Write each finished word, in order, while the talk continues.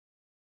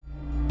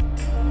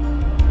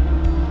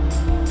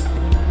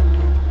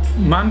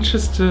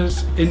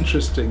Manchester's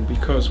interesting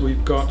because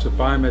we've got a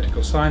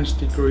biomedical science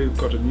degree, we've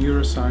got a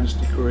neuroscience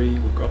degree,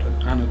 we've got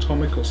an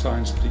anatomical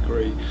science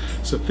degree,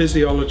 so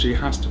physiology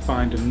has to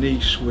find a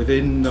niche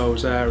within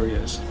those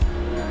areas.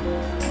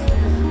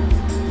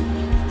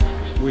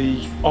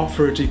 We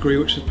offer a degree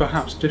which is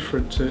perhaps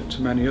different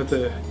to many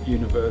other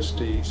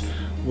universities.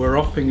 We're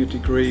offering a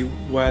degree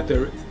where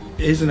there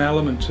is an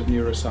element of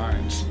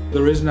neuroscience,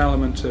 there is an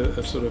element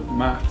of sort of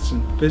maths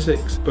and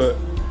physics, but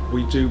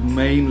we do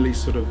mainly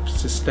sort of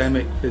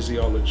systemic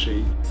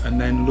physiology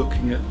and then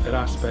looking at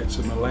aspects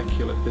of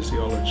molecular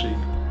physiology.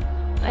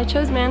 I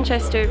chose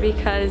Manchester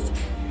because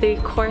the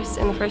course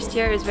in the first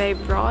year is very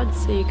broad,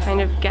 so you kind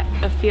of get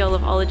a feel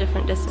of all the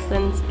different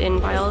disciplines in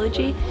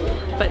biology,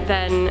 but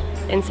then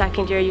in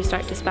second year you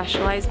start to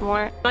specialise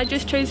more. I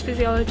just chose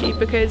physiology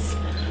because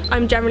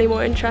I'm generally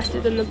more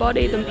interested in the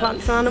body than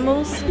plants and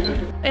animals.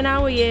 In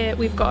our year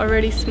we've got a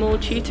really small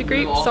tutor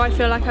group, so I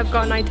feel like I've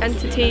got an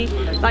identity.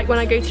 Like when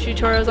I go to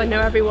tutorials I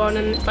know everyone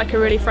and it's like a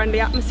really friendly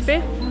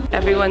atmosphere.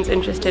 Everyone's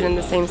interested in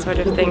the same sort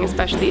of thing,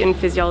 especially in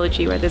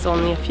physiology where there's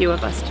only a few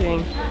of us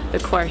doing the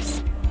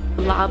course.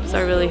 Labs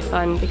are really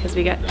fun because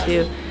we get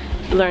to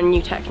learn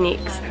new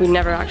techniques we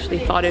never actually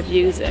thought of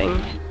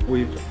using.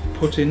 We've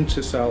put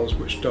into cells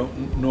which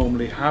don't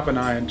normally have an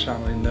ion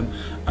channel in them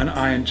an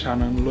ion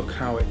channel and look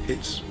how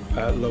it's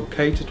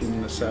located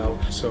within the cell.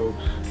 So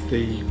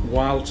the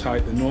wild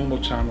type, the normal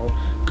channel,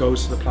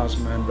 goes to the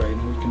plasma membrane,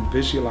 and we can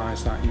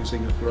visualize that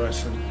using a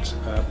fluorescent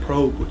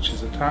probe which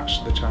is attached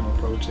to the channel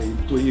protein.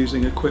 We're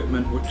using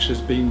equipment which has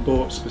been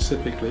bought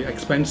specifically,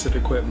 expensive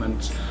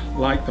equipment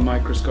like the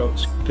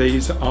microscopes.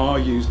 These are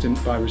used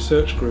by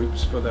research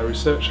groups for their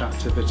research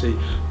activity,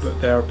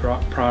 but their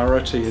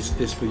priority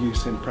is for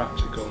use in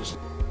practicals.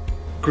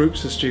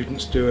 Groups of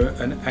students do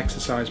an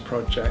exercise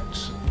project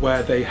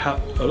where they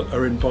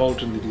are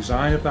involved in the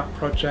design of that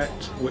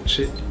project, which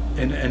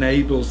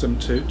enables them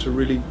to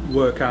really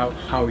work out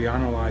how we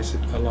analyse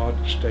a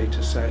large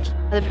data set.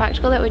 The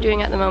practical that we're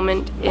doing at the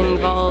moment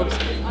involves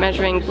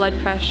measuring blood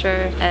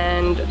pressure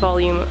and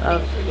volume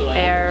of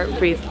air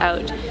breathed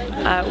out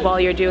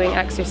while you're doing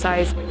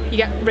exercise. You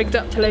get rigged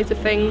up to loads of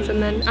things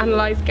and then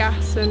analyse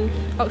gas and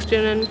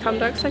oxygen and carbon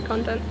dioxide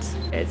contents.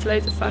 It's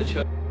loads of fun.